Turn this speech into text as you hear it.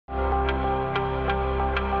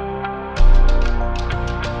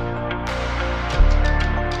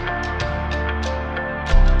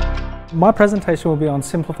My presentation will be on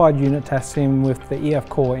simplified unit testing with the EF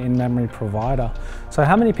Core InMemory Provider. So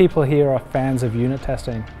how many people here are fans of unit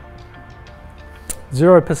testing?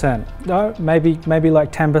 0%. No, maybe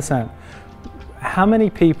like 10%. How many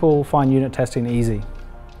people find unit testing easy?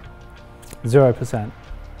 0%.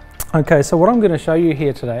 Okay, so what I'm going to show you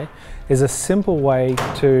here today is a simple way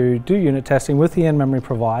to do unit testing with the InMemory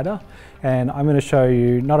Provider. And I'm going to show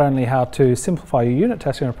you not only how to simplify your unit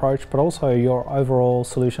testing approach, but also your overall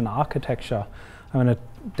solution architecture. I'm going to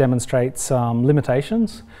demonstrate some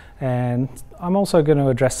limitations, and I'm also going to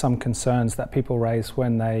address some concerns that people raise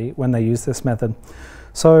when they use this method.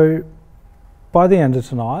 So by the end of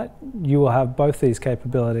tonight, you will have both these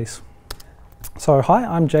capabilities. So hi,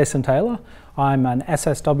 I'm Jason Taylor. I'm an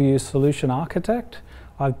SSW solution architect.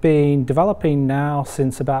 I've been developing now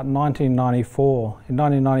since about 1994. In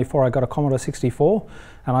 1994 I got a Commodore 64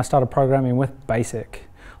 and I started programming with BASIC.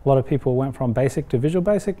 A lot of people went from BASIC to Visual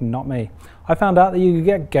Basic, not me. I found out that you could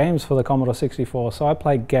get games for the Commodore 64, so I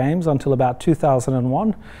played games until about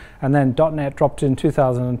 2001, and then .NET dropped in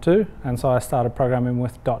 2002, and so I started programming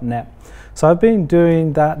with .NET. So I've been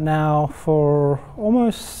doing that now for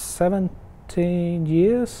almost 17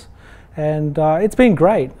 years. And it's been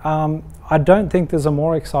great. I don't think there's a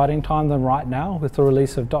more exciting time than right now with the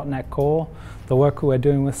release of .NET Core, the work we're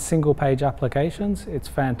doing with single page applications. It's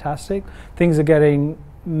fantastic. Things are getting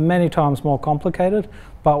many times more complicated,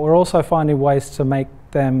 but we're also finding ways to make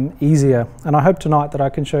them easier. And I hope tonight that I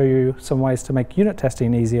can show you some ways to make unit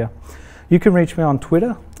testing easier. You can reach me on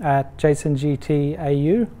Twitter at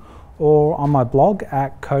JasonGTAU or on my blog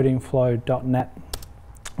at codingflow.net.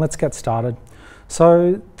 Let's get started.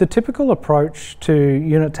 So the typical approach to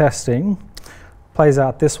unit testing plays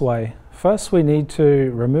out this way. First, we need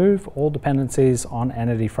to remove all dependencies on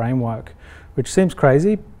Entity Framework, which seems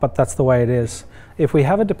crazy, but that's the way it is. If we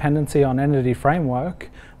have a dependency on Entity Framework,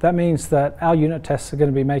 that means that our unit tests are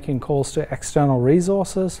going to be making calls to external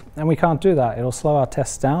resources, and we can't do that. It'll slow our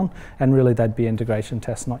tests down, and really they'd be integration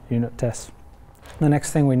tests, not unit tests. The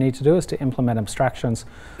next thing we need to do is to implement abstractions.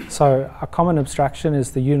 So a common abstraction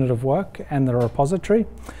is the unit of work and the repository.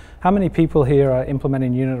 How many people here are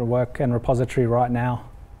implementing unit of work and repository right now?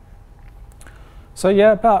 So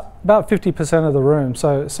yeah, about 50% of the room.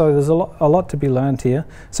 So there's a lot to be learned here.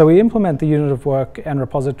 So we implement the unit of work and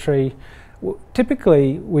repository.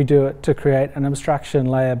 Typically, we do it to create an abstraction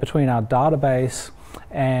layer between our database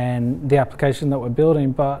and the application that we're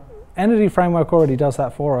building, but Entity Framework already does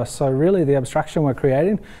that for us. So really the abstraction we're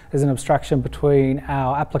creating is an abstraction between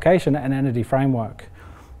our application and Entity Framework.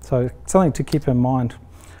 So something to keep in mind.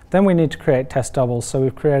 Then we need to create test doubles. So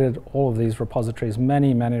we've created all of these repositories,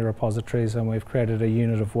 many repositories, and we've created a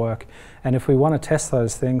unit of work. And if we want to test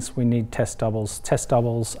those things, we need test doubles. Test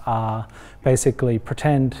doubles are basically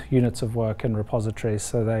pretend units of work and repositories.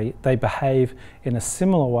 So they behave in a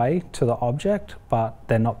similar way to the object, but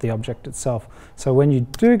they're not the object itself. So when you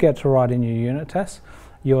do get to write in your unit tests,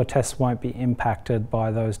 your tests won't be impacted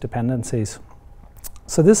by those dependencies.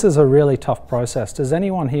 So this is a really tough process. Does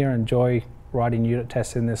anyone here enjoy writing unit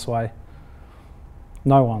tests in this way?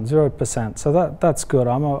 No one, 0%. So that's good.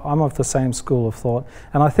 I'm of the same school of thought.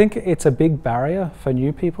 And I think it's a big barrier for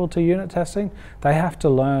new people to unit testing. They have to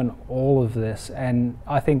learn all of this. And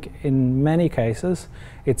I think in many cases,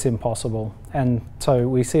 it's impossible. And so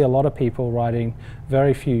we see a lot of people writing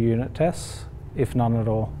very few unit tests, if none at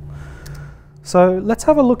all. So let's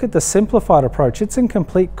have a look at the simplified approach. It's in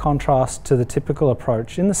complete contrast to the typical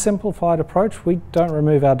approach. In the simplified approach, we don't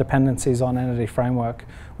remove our dependencies on Entity Framework.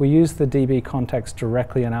 We use the DB context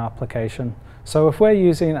directly in our application. So if we're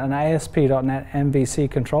using an ASP.NET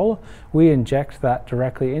MVC controller, we inject that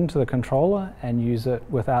directly into the controller and use it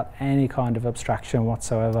without any kind of abstraction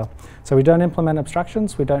whatsoever. So we don't implement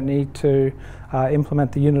abstractions, we don't need to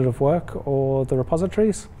implement the unit of work or the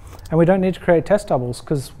repositories, and we don't need to create test doubles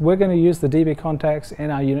because we're going to use the DB context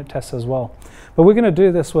in our unit tests as well. But we're going to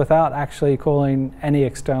do this without actually calling any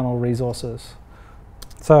external resources.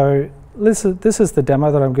 So this is the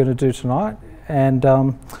demo that I'm going to do tonight, and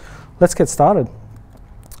let's get started.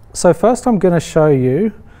 So first I'm going to show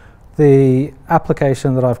you the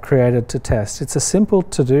application that I've created to test. It's a simple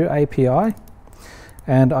to-do API,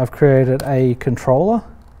 and I've created a controller,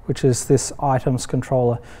 which is this items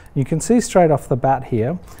controller. You can see straight off the bat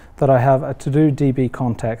here that I have a to-do DB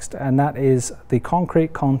context, and that is the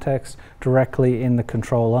concrete context directly in the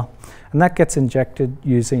controller. And that gets injected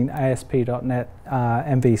using ASP.NET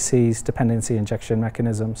MVC's dependency injection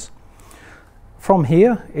mechanisms. From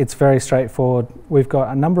here, it's very straightforward. We've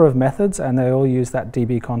got a number of methods and they all use that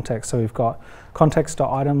DB context. So we've got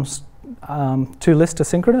context.items to list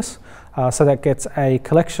asynchronous. So that gets a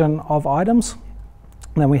collection of items.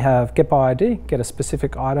 Then we have get by ID, get a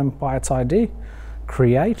specific item by its ID,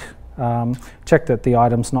 create, check that the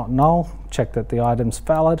item's not null, check that the item's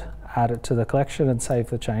valid, add it to the collection and save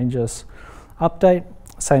the changes. Update,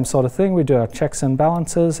 same sort of thing, we do our checks and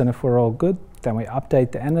balances, and if we're all good, then we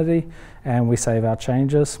update the entity and we save our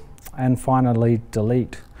changes. And finally,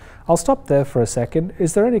 delete. I'll stop there for a second.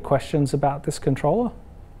 Is there any questions about this controller?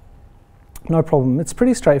 No problem, it's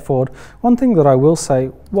pretty straightforward. One thing that I will say,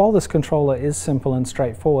 while this controller is simple and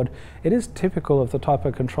straightforward, it is typical of the type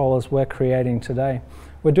of controllers we're creating today.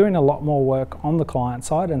 We're doing a lot more work on the client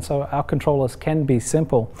side, and so our controllers can be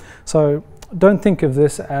simple. So don't think of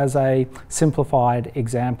this as a simplified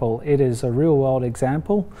example. It is a real-world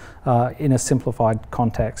example in a simplified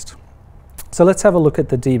context. So let's have a look at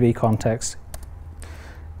the DB context.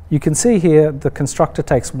 You can see here the constructor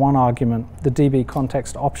takes one argument, the DB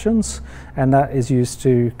context options, and that is used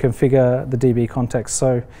to configure the DB context.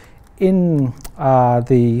 So in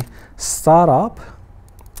the startup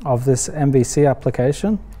of this MVC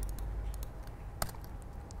application,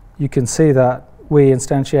 you can see that we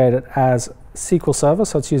instantiate it as SQL Server,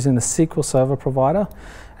 so it's using the SQL Server provider,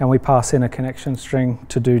 and we pass in a connection string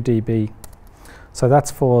to do DB. So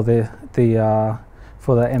that's for the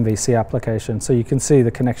MVC application. So you can see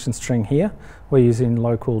the connection string here. We're using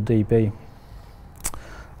local DB.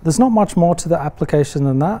 There's not much more to the application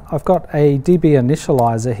than that. I've got a DB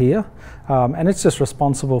initializer here, and it's just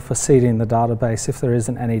responsible for seeding the database if there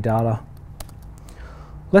isn't any data.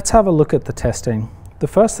 Let's have a look at the testing. The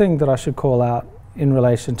first thing that I should call out in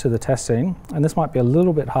relation to the testing, and this might be a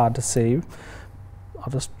little bit hard to see,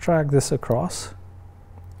 I'll just drag this across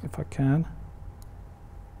if I can.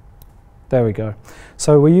 There we go.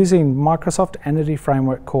 So we're using Microsoft Entity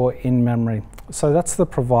Framework Core InMemory. So that's the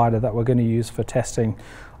provider that we're going to use for testing.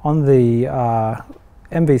 On the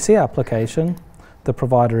MVC application, the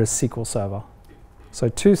provider is SQL Server. So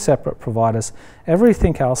two separate providers.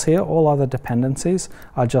 Everything else here, all other dependencies,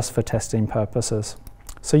 are just for testing purposes.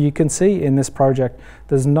 So you can see in this project,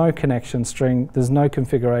 there's no connection string, there's no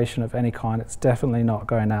configuration of any kind. It's definitely not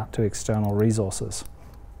going out to external resources.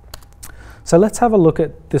 So let's have a look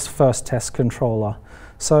at this first test controller.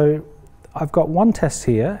 So I've got one test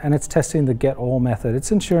here, and it's testing the getAll method.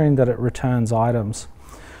 It's ensuring that it returns items.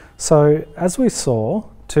 So as we saw,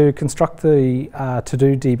 to construct the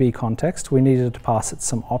to-do DB context, we needed to pass it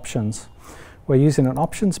some options. We're using an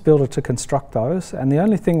options builder to construct those, and the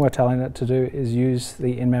only thing we're telling it to do is use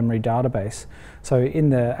the in-memory database. So in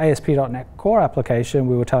the ASP.NET Core application,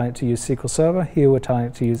 we were telling it to use SQL Server. Here we're telling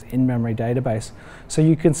it to use in-memory database. So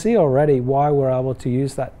you can see already why we're able to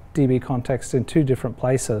use that DB context in two different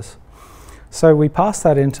places. So we pass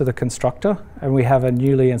that into the constructor, and we have a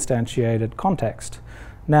newly instantiated context.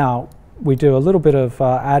 Now, we do a little bit of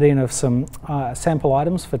add-in of some sample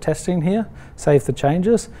items for testing here, save the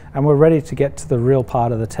changes, and we're ready to get to the real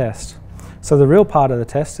part of the test. So the real part of the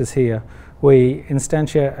test is here. We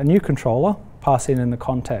instantiate a new controller, pass in the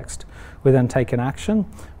context. We then take an action.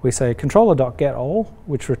 We say controller.getAll,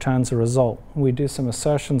 which returns a result. We do some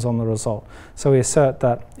assertions on the result. So we assert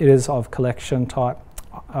that it is of collection type,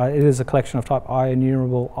 it is a collection of type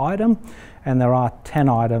IEnumerable item, and there are 10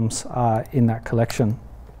 items in that collection.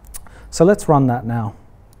 So let's run that now.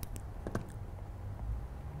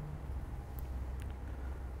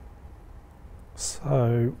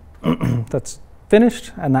 So that's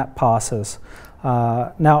finished, and that passes.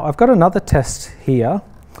 Now I've got another test here,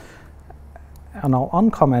 and I'll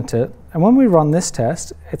uncomment it. And when we run this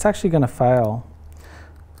test, it's actually going to fail.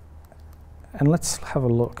 And let's have a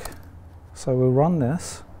look. So we'll run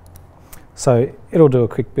this. So it'll do a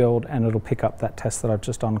quick build, and it'll pick up that test that I've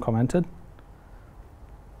just uncommented.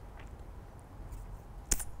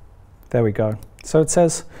 There we go. So it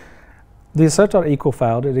says the assert.equal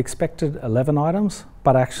failed. It expected 11 items,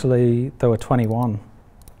 but actually there were 21.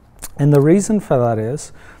 And the reason for that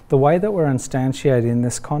is the way that we're instantiating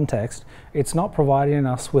this context, it's not providing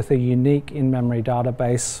us with a unique in-memory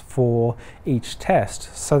database for each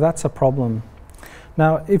test. So that's a problem.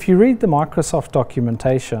 Now, if you read the Microsoft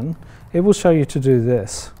documentation, it will show you to do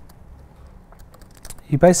this.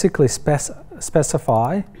 You basically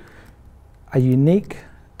specify a unique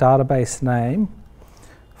database name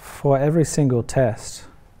for every single test.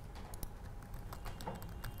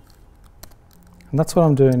 And that's what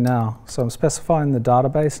I'm doing now. So I'm specifying the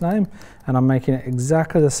database name, and I'm making it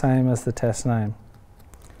exactly the same as the test name.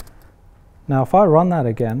 Now if I run that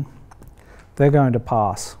again, they're going to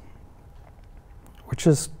pass, which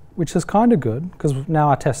is kind of good, because now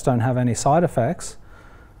our tests don't have any side effects.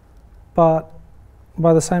 But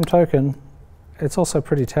by the same token, it's also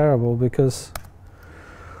pretty terrible, because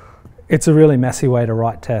it's a really messy way to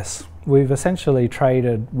write tests. we've essentially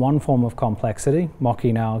traded one form of complexity,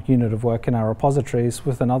 mocking our unit of work in our repositories,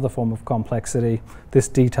 with another form of complexity, this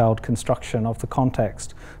detailed construction of the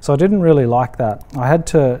context. So I didn't really like that. I had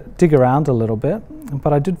to dig around a little bit,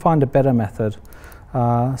 but I did find a better method.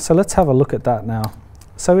 So let's have a look at that now.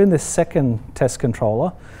 So in this second test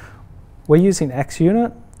controller, we're using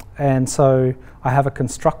XUnit, and so I have a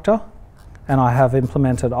constructor, and I have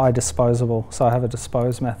implemented iDisposable, so I have a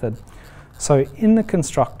dispose method. So in the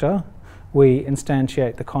constructor, we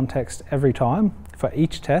instantiate the context every time for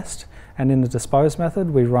each test, and in the dispose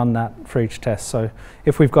method, we run that for each test. So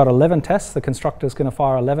if we've got 11 tests, the constructor is going to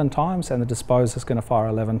fire 11 times, and the dispose is going to fire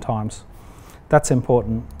 11 times. That's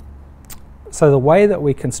important. So the way that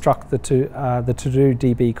we construct the to-do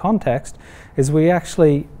DB context is we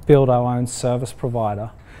actually build our own service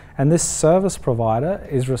provider. And this service provider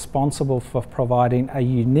is responsible for providing a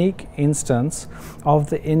unique instance of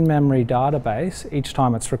the in-memory database each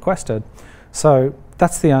time it's requested. So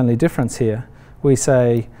that's the only difference here. We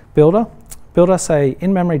say, build us a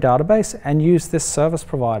in-memory database and use this service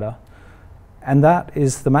provider. And that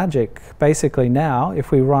is the magic. Basically now,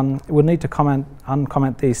 if we run, we'll need to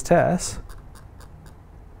uncomment these tests.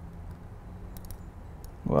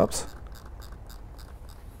 Whoops.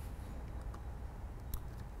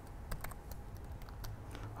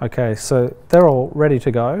 Okay, so they're all ready to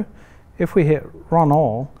go. If we hit run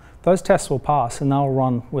all, those tests will pass and they'll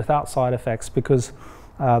run without side effects because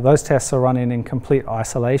those tests are running in complete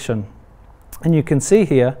isolation. And you can see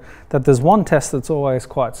here that there's one test that's always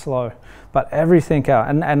quite slow, but everything else,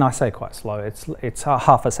 and I say quite slow, it's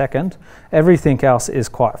half a second, everything else is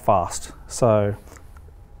quite fast. So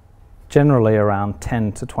generally around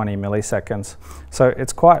 10 to 20 milliseconds. So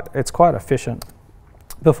it's quite efficient.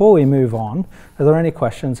 Before we move on, are there any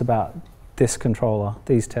questions about this controller,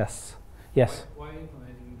 these tests? Yes? Why are you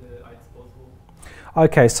implementing the iDisposable?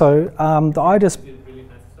 Okay, so the iDisposable... Is it really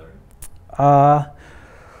necessary?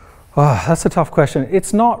 That's a tough question.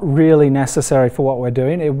 It's not really necessary for what we're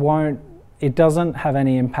doing. It doesn't have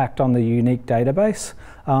any impact on the unique database.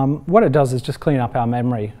 What it does is just clean up our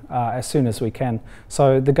memory as soon as we can.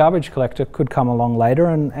 So the garbage collector could come along later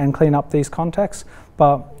and clean up these contexts,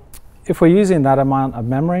 but if we're using that amount of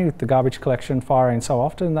memory, the garbage collection firing so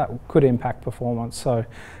often, that could impact performance. So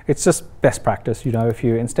it's just best practice. You know, if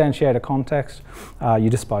you instantiate a context, you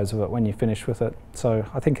dispose of it when you finish with it. So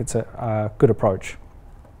I think it's a good approach. Is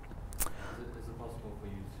it possible for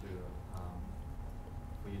you to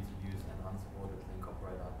use an unsupported link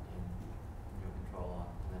operator in your controller,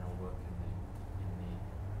 and then it'll work in the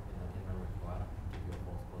in-memory provider to give you a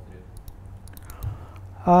false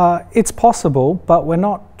positive? It's possible, but we're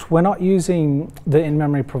not using the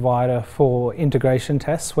in-memory provider for integration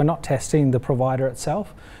tests. We're not testing the provider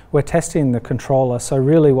itself. We're testing the controller. So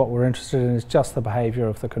really what we're interested in is just the behavior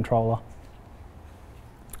of the controller.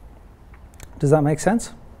 Does that make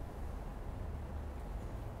sense?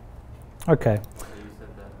 Okay. So you said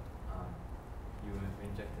that you were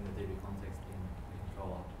injecting the DB context in the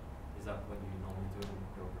controller. Is that what you normally do in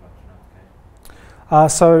your production application?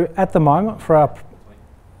 So at the moment for our...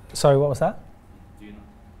 Sorry, what was that? You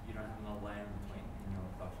don't have another layer in between in your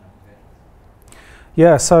production applications?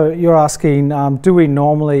 Yeah, so you're asking, do we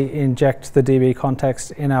normally inject the DB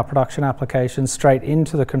context in our production applications straight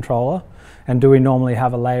into the controller, and do we normally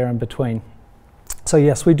have a layer in between? So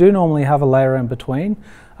yes, we do normally have a layer in between.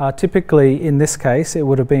 Typically, in this case, it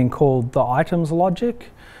would have been called the items logic,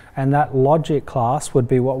 and that logic class would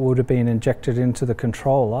be what would have been injected into the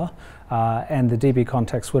controller, and the DB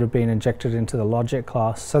context would have been injected into the logic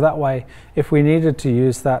class. So that way, if we needed to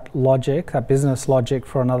use that logic, that business logic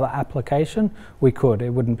for another application, we could. It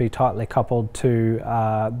wouldn't be tightly coupled to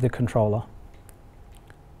the controller.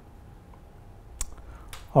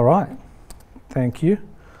 All right, thank you.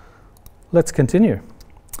 Let's continue.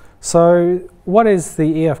 So what is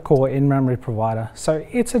the EF Core InMemory Provider? So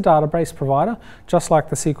it's a database provider, just like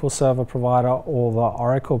the SQL Server provider or the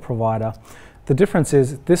Oracle provider. The difference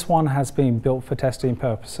is this one has been built for testing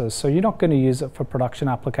purposes. So you're not going to use it for production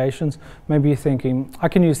applications. Maybe you're thinking, I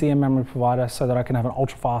can use the in-memory provider so that I can have an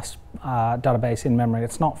ultra-fast database in memory.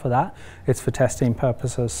 It's not for that. It's for testing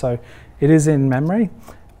purposes. So it is in memory.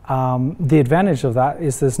 The advantage of that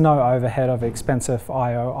is there's no overhead of expensive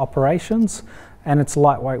I/O operations, and it's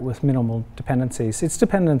lightweight with minimal dependencies. Its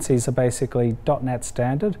dependencies are basically .NET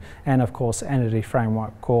Standard and, of course, Entity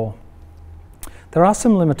Framework Core. There are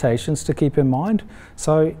some limitations to keep in mind.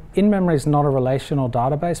 So in-memory is not a relational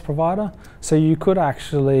database provider, so you could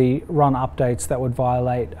actually run updates that would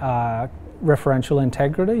violate referential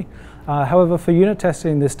integrity. However, for unit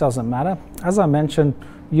testing, this doesn't matter. As I mentioned,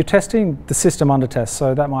 you're testing the system under test,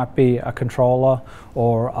 so that might be a controller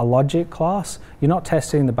or a logic class. You're not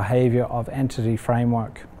testing the behavior of entity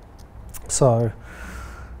framework. So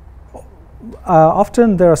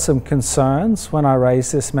often there are some concerns when I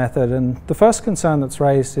raise this method, and the first concern that's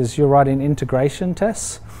raised is you're writing integration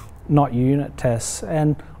tests, not unit tests.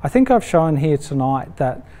 And I think I've shown here tonight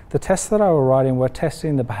that the tests that I were writing were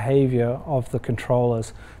testing the behavior of the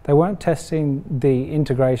controllers. They weren't testing the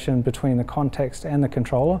integration between the context and the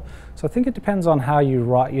controller. So I think it depends on how you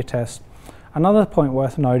write your test. Another point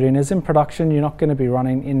worth noting is in production, you're not going to be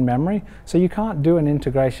running in memory. So you can't do an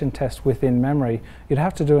integration test within memory. You'd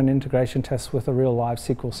have to do an integration test with a real live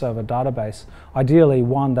SQL Server database. Ideally,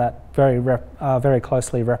 one that very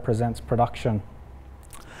closely represents production.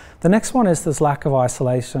 The next one is this lack of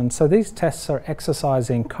isolation. So these tests are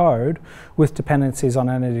exercising code with dependencies on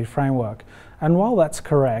Entity Framework. And while that's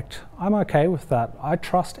correct, I'm okay with that. I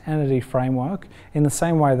trust Entity Framework in the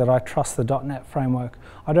same way that I trust the .NET framework.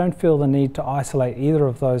 I don't feel the need to isolate either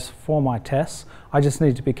of those for my tests. I just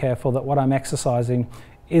need to be careful that what I'm exercising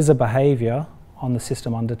is a behavior on the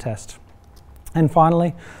system under test. And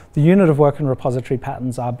finally, the unit of work and repository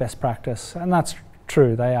patterns are best practice, and that's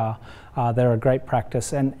true, they are. They're a great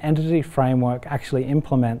practice, and Entity Framework actually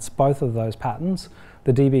implements both of those patterns.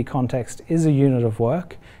 The DB context is a unit of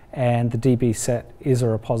work, and the DB set is a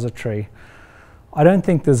repository. I don't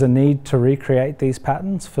think there's a need to recreate these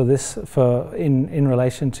patterns in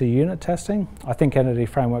relation to unit testing. I think Entity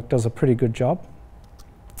Framework does a pretty good job.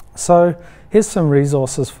 So here's some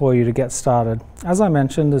resources for you to get started. As I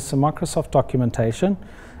mentioned, there's some Microsoft documentation,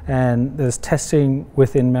 and there's testing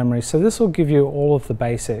within memory. So this will give you all of the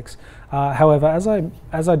basics. However,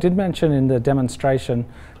 as I did mention in the demonstration,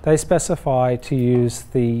 they specify to use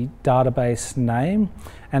the database name,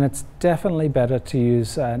 and it's definitely better to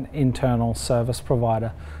use an internal service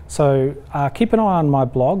provider. So keep an eye on my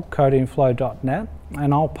blog, codingflow.net,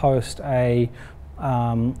 and I'll post an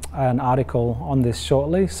article on this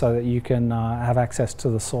shortly so that you can have access to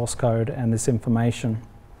the source code and this information.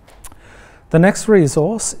 The next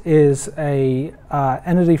resource is a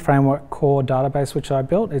Entity Framework core database which I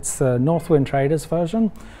built. It's the Northwind Traders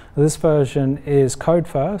version. This version is code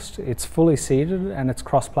first, it's fully seeded, and it's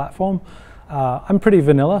cross-platform. I'm pretty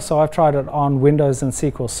vanilla, so I've tried it on Windows and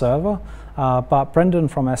SQL Server, but Brendan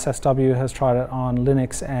from SSW has tried it on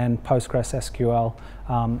Linux and PostgreSQL,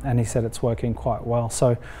 and he said it's working quite well.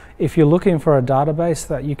 So if you're looking for a database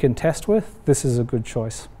that you can test with, this is a good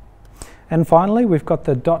choice. And finally, we've got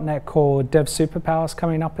the .NET Core Dev Superpowers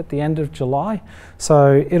coming up at the end of July.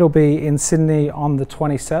 So it'll be in Sydney on the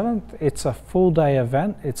 27th. It's a full day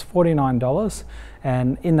event. It's $49.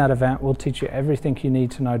 And in that event, we'll teach you everything you need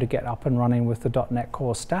to know to get up and running with the .NET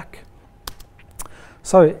Core stack.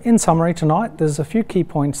 So in summary tonight, there's a few key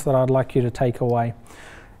points that I'd like you to take away.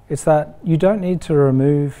 It's that you don't need to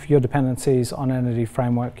remove your dependencies on Entity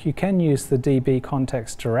Framework. You can use the DB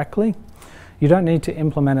context directly. You don't need to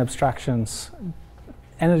implement abstractions.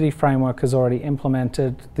 Entity Framework has already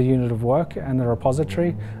implemented the unit of work and the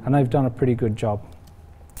repository, and they've done a pretty good job.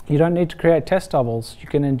 You don't need to create test doubles. You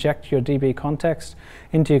can inject your DB context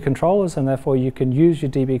into your controllers, and therefore you can use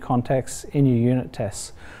your DB context in your unit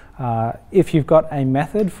tests. If you've got a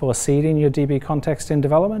method for seeding your DB context in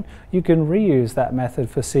development, you can reuse that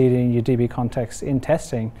method for seeding your DB context in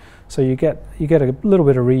testing. So you get a little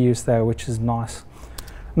bit of reuse there, which is nice.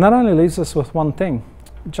 And that only leaves us with one thing,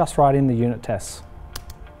 just writing the unit tests.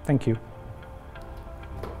 Thank you.